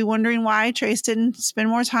 Abby wondering why Trace didn't spend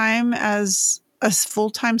more time as a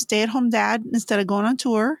full-time stay-at-home dad instead of going on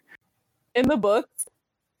tour. In the books,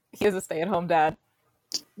 he is a stay-at-home dad.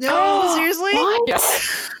 No, seriously? What?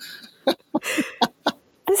 Yes.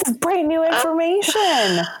 This is brand new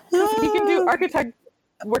information. He can do architect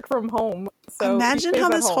work from home. So imagine how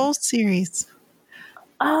this whole series.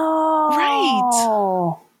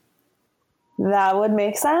 Oh. Right. That would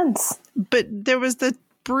make sense. But there was the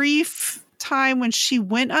brief time when she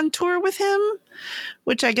went on tour with him,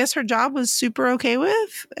 which I guess her job was super okay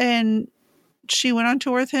with. And she went on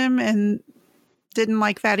tour with him and didn't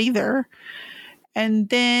like that either. And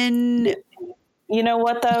then... You know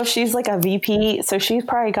what, though? She's like a VP, so she's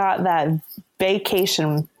probably got that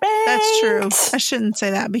vacation. That's true. I shouldn't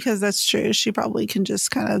say that because that's true. She probably can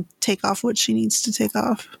just kind of take off what she needs to take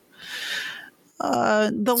off.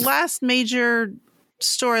 The last major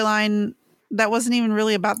storyline that wasn't even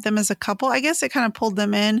really about them as a couple, I guess it kind of pulled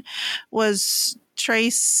them in, was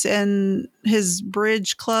Trace and his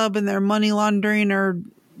bridge club and their money laundering or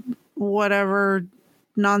whatever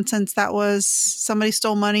nonsense that was. Somebody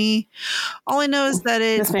stole money. All I know is that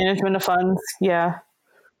it... Mismanagement of funds, yeah.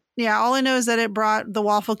 Yeah, all I know is that it brought the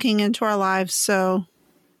Waffle King into our lives, so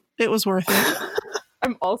it was worth it.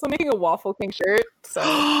 I'm also making a Waffle King shirt, so...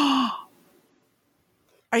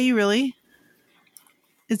 Are you really?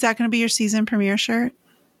 Is that going to be your season premiere shirt?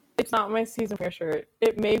 It's not my season premiere shirt.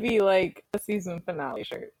 It may be like a season finale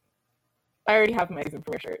shirt. I already have my season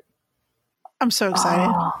premiere shirt. I'm so excited.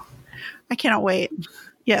 Oh. I cannot wait.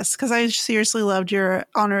 Yes, because I seriously loved your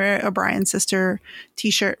Honor O'Brien sister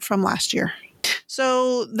t-shirt from last year.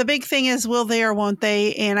 So the big thing is, will they or won't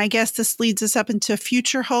they? And I guess this leads us up into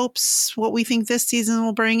future hopes, what we think this season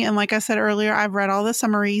will bring. And like I said earlier, I've read all the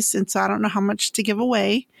summaries, and so I don't know how much to give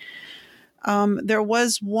away. There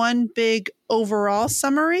was one big overall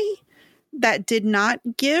summary that did not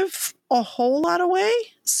give a whole lot away.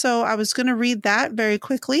 So I was going to read that very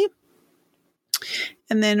quickly.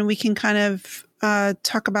 And then we can kind of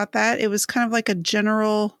talk about that. It was kind of like a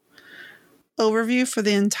general overview for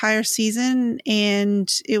the entire season,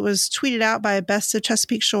 and it was tweeted out by Best of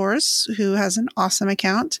Chesapeake Shores, who has an awesome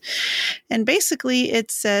account. And basically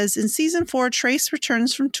it says, in season 4, Trace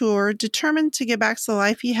returns from tour, determined to get back to the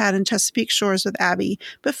life he had in Chesapeake Shores with Abby,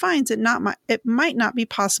 but finds it might not be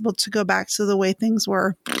possible to go back to the way things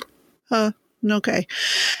were. Okay.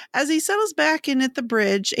 As he settles back in at the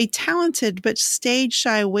bridge, a talented but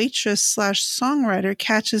stage-shy waitress/songwriter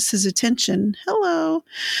catches his attention. Hello.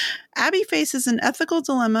 Abby faces an ethical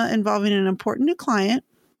dilemma involving an important new client.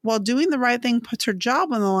 While doing the right thing puts her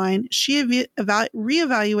job on the line, she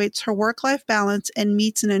reevaluates her work-life balance and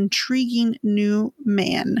meets an intriguing new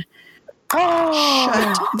man.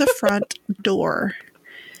 Shut the front door.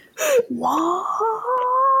 What?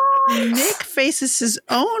 Nick faces his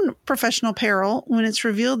own professional peril when it's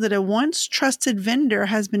revealed that a once trusted vendor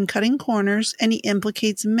has been cutting corners, and he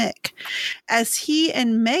implicates Mick. As he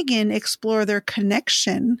and Megan explore their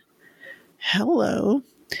connection, while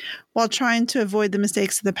trying to avoid the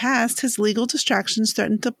mistakes of the past, his legal distractions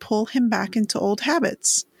threaten to pull him back into old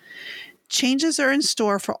habits. Changes are in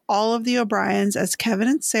store for all of the O'Briens as Kevin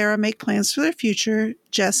and Sarah make plans for their future.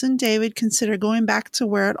 Jess and David consider going back to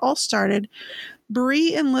where it all started.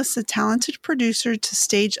 Bree enlists a talented producer to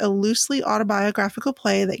stage a loosely autobiographical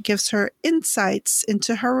play that gives her insights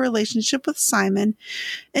into her relationship with Simon,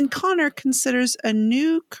 and Connor considers a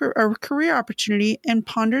new career opportunity and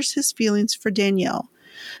ponders his feelings for Danielle.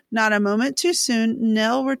 Not a moment too soon,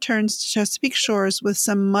 Nell returns to Chesapeake Shores with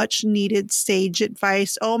some much-needed stage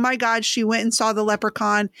advice. Oh my God, she went and saw the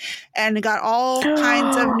Leprechaun and got all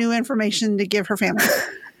kinds of new information to give her family.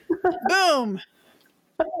 Boom!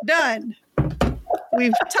 Done.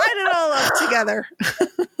 We've tied it all up together.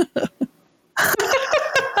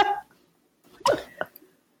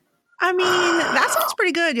 I mean, that sounds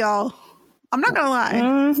pretty good, y'all. I'm not gonna lie.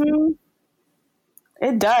 Mm-hmm.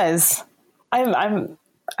 It does. I'm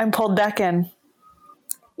pulled back in.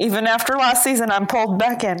 Even after last season, I'm pulled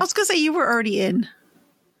back in. I was gonna say you were already in,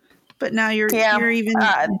 but now you're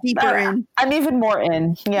even deeper in. I'm even more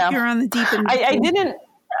in. Yeah, you're on the deep end.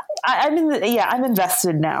 I'm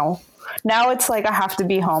invested now. Now it's like I have to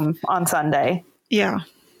be home on Sunday. Yeah.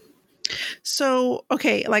 So,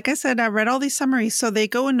 okay, like I said, I read all these summaries, so they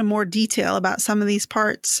go into more detail about some of these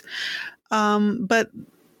parts. But I'm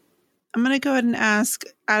going to go ahead and ask,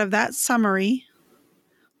 out of that summary,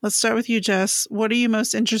 let's start with you, Jess. What are you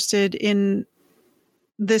most interested in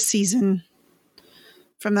this season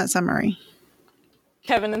from that summary?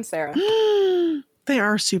 Kevin and Sarah. They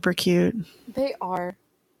are super cute. They are.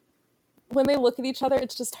 When they look at each other,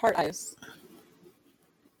 it's just heart eyes.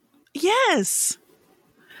 Yes.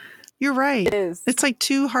 You're right. It is. It's like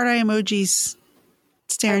two heart eye emojis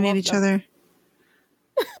staring at each other.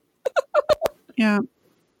 Yeah.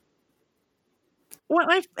 Well,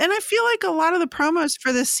 I feel like a lot of the promos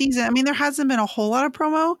for this season, I mean, there hasn't been a whole lot of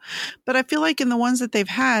promo, but I feel like in the ones that they've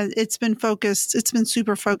had, it's been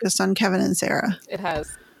super focused on Kevin and Sarah. It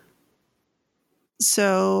has.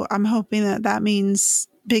 So I'm hoping that means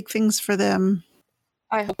big things for them.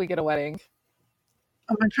 I hope we get a wedding.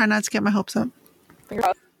 I'm going to try not to get my hopes up.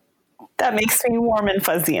 That makes me warm and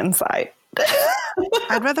fuzzy inside.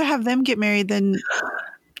 I'd rather have them get married than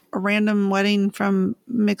a random wedding from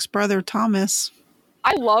Mick's brother, Thomas.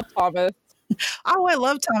 I love Thomas. Oh, I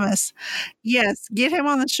love Thomas. Yes, get him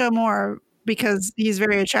on the show more because he's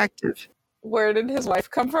very attractive. Where did his wife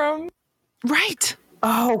come from? Right.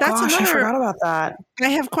 Oh, That's gosh, I another- forgot about that. I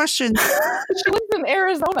have questions. She lives in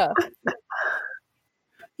Arizona.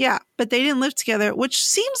 Yeah, but they didn't live together, which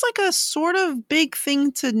seems like a sort of big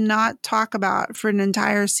thing to not talk about for an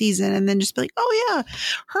entire season and then just be like, oh, yeah,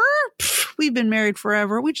 we've been married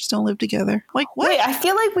forever. We just don't live together. Like, what? Wait, I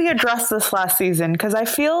feel like we addressed this last season because I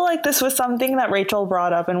feel like this was something that Rachel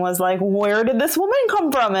brought up and was like, where did this woman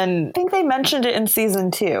come from? And I think they mentioned it in season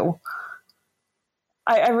 2.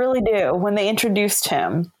 I really do, when they introduced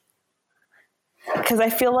him. Because I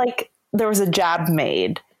feel like there was a jab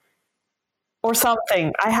made. Or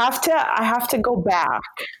something. I have to go back.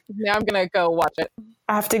 Now I'm gonna go watch it.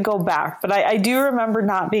 I have to go back. But I do remember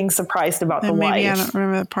not being surprised about the Maybe wife. I don't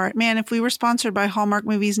remember that part. Man, if we were sponsored by Hallmark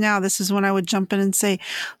Movies Now, this is when I would jump in and say,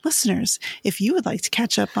 listeners, if you would like to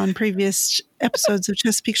catch up on previous episodes of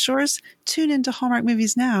Chesapeake Shores, tune into Hallmark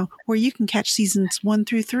Movies Now, where you can catch seasons 1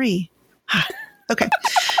 through 3. Okay.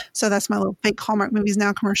 So that's my little fake Hallmark Movies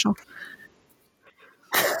Now commercial.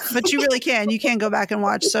 But you really can. You can go back and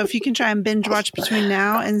watch. So if you can try and binge watch between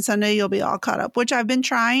now and Sunday, you'll be all caught up, which I've been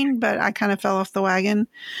trying, but I kind of fell off the wagon.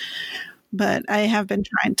 But I have been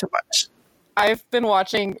trying to watch. I've been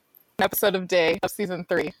watching an episode a day of season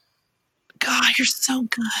 3. God, you're so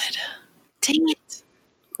good. Dang it.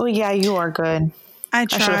 Oh, yeah, you are good. I I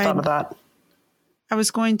should have thought tried. of that. I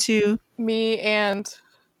was going to. Me and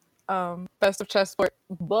Best of Chessport,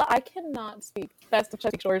 but I cannot speak. Best of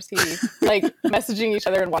Chesapeake Shores TV, like messaging each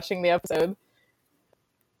other and watching the episode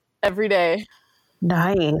every day.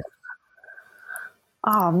 Nice.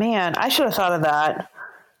 Oh, man, I should have thought of that.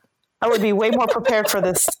 I would be way more prepared for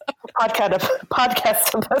this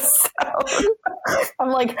podcast episode. I'm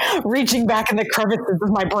like reaching back in the crevices of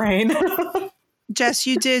my brain. Jess,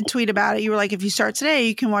 you did tweet about it. You were like, if you start today,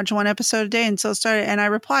 you can watch 1 episode a day. And so started. And I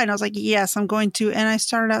replied, and I was like, yes, I'm going to. And I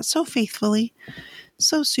started out so faithfully,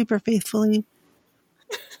 so super faithfully.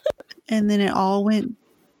 And then it all went,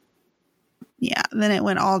 then it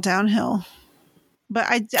went all downhill. But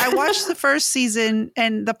I watched the first season,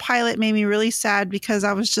 and the pilot made me really sad because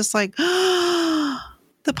I was just like, the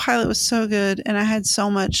pilot was so good. And I had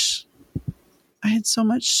so much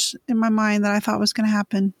in my mind that I thought was going to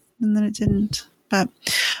happen. And then it didn't. But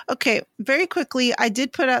okay, very quickly, I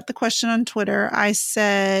did put out the question on Twitter. I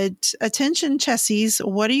said, attention Chessies,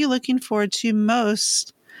 what are you looking forward to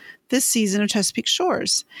most this season of Chesapeake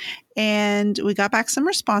Shores? And we got back some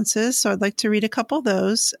responses, so I'd like to read a couple of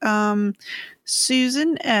those.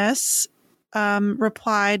 Susan S.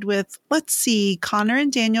 replied with, let's see, Connor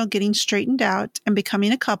and Daniel getting straightened out and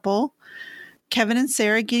becoming a couple. Kevin and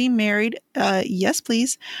Sarah getting married. Yes,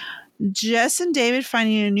 please. Jess and David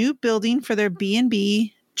finding a new building for their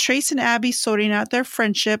B&B. Trace and Abby sorting out their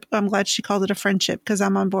friendship. I'm glad she called it a friendship because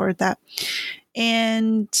I'm on board with that.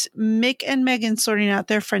 And Mick and Megan sorting out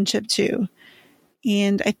their friendship too.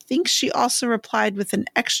 And I think she also replied with an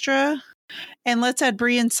extra. And let's add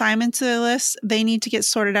Bree and Simon to the list. They need to get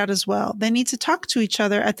sorted out as well. They need to talk to each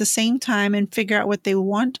other at the same time and figure out what they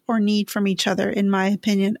want or need from each other, in my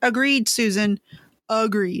opinion. Agreed, Susan.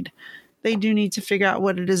 Agreed. They do need to figure out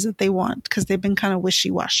what it is that they want because they've been kind of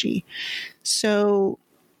wishy-washy. So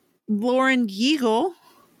Lauren Yeagle,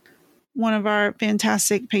 one of our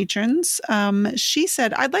fantastic patrons, she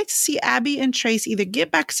said, I'd like to see Abby and Trace either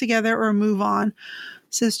get back together or move on.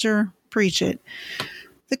 Sister, preach it.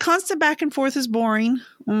 The constant back and forth is boring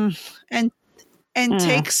and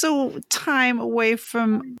takes time away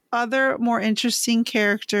from other more interesting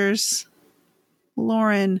characters.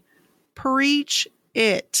 Lauren, preach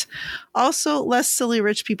it. Also, less silly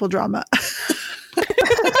rich people drama. I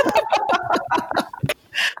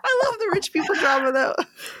love the rich people drama, though.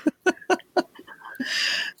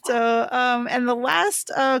 So, and the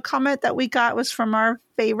last comment that we got was from our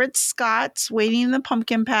favorite Scott, waiting in the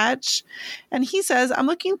pumpkin patch. And he says, I'm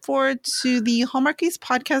looking forward to the Hallmarkies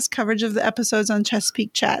podcast coverage of the episodes on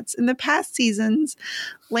Chesapeake Chats. In the past seasons,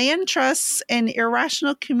 land trusts and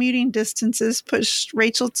irrational commuting distances pushed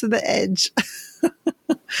Rachel to the edge.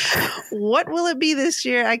 What will it be this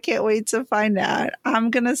year? I can't wait to find out.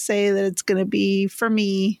 I'm going to say that it's going to be, for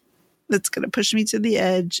me, that's going to push me to the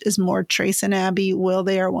edge is more Trace and Abby. Will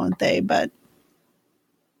they or won't they? But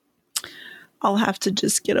I'll have to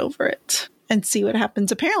just get over it and see what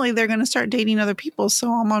happens. Apparently, they're going to start dating other people,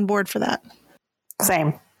 so I'm on board for that.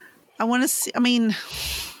 Same. I want to see, I mean,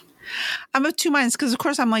 I'm of two minds because, of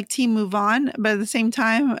course, I'm like team move on. But at the same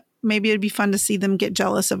time, maybe it'd be fun to see them get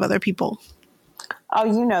jealous of other people. Oh,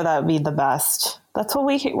 you know that would be the best. That's what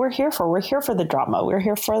we're here for. We're here for the drama. We're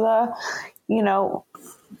here for the,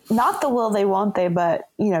 not the will they, won't they, but,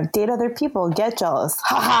 date other people, get jealous.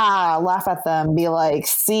 Ha ha, laugh at them, be like,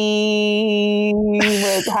 see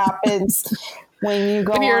what happens when you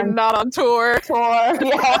go when you're not on tour.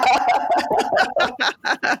 Yeah.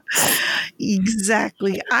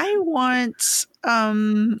 Exactly. I want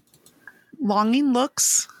longing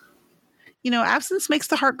looks. Absence makes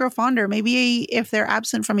the heart grow fonder. Maybe if they're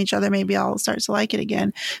absent from each other, maybe I'll start to like it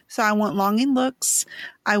again. So I want longing looks.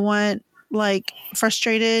 I want like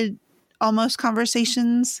frustrated almost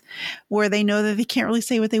conversations where they know that they can't really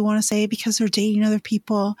say what they want to say because they're dating other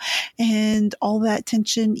people and all that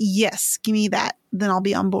tension. Yes, give me that. Then I'll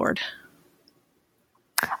be on board.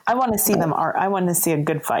 I want to see them I want to see a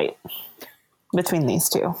good fight between these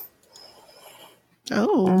two.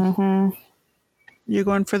 Oh. Mm-hmm. You're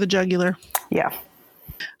going for the jugular. Yeah.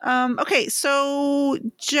 Okay, so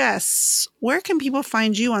Jess, where can people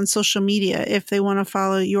find you on social media if they want to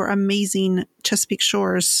follow your amazing Chesapeake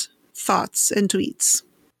Shores thoughts and tweets?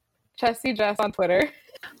 Chessie Jess on Twitter.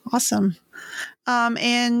 Awesome.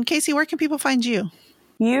 And Casey, where can people find you?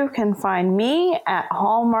 You can find me at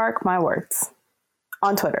Hallmark My Words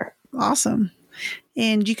on Twitter. Awesome.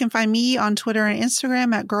 And you can find me on Twitter and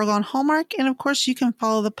Instagram at Girl Gone Hallmark. And of course, you can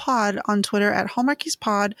follow the pod on Twitter at Hallmarkies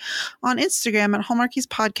Pod, on Instagram at Hallmarkies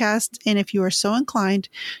Podcast. And if you are so inclined,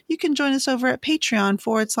 you can join us over at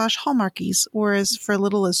Patreon/Hallmarkies, whereas for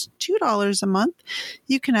little as $2 a month,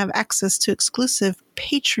 you can have access to exclusive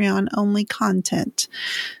Patreon only content.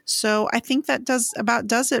 So I think that does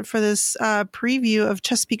it for this preview of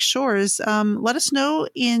Chesapeake Shores. Let us know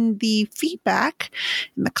in the feedback,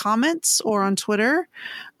 in the comments, or on Twitter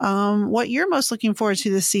what you're most looking forward to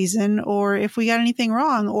this season, or if we got anything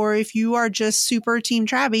wrong, or if you are just super Team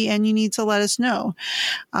Trabby and you need to let us know.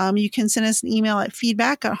 You can send us an email at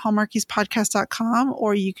feedback@hallmarkiespodcast.com,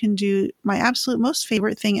 or you can do my absolute most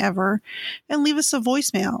favorite thing ever and leave us a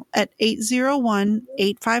voicemail at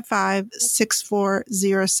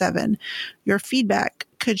 801-855-6407. Your feedback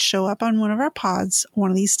could show up on one of our pods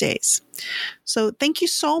one of these days. So thank you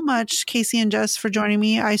so much, Casey and Jess, for joining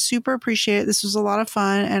me. I super appreciate it. This was a lot of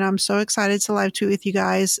fun, and I'm so excited to live tweet with you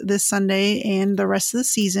guys this Sunday and the rest of the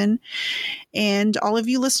season. And all of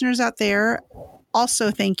you listeners out there,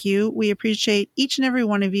 also thank you. We appreciate each and every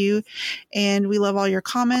one of you, and we love all your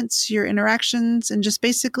comments, your interactions, and just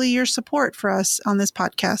basically your support for us on this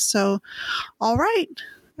podcast. So, all right,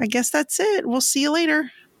 I guess that's it. We'll see you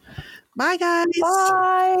later. Bye, guys.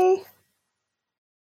 Bye.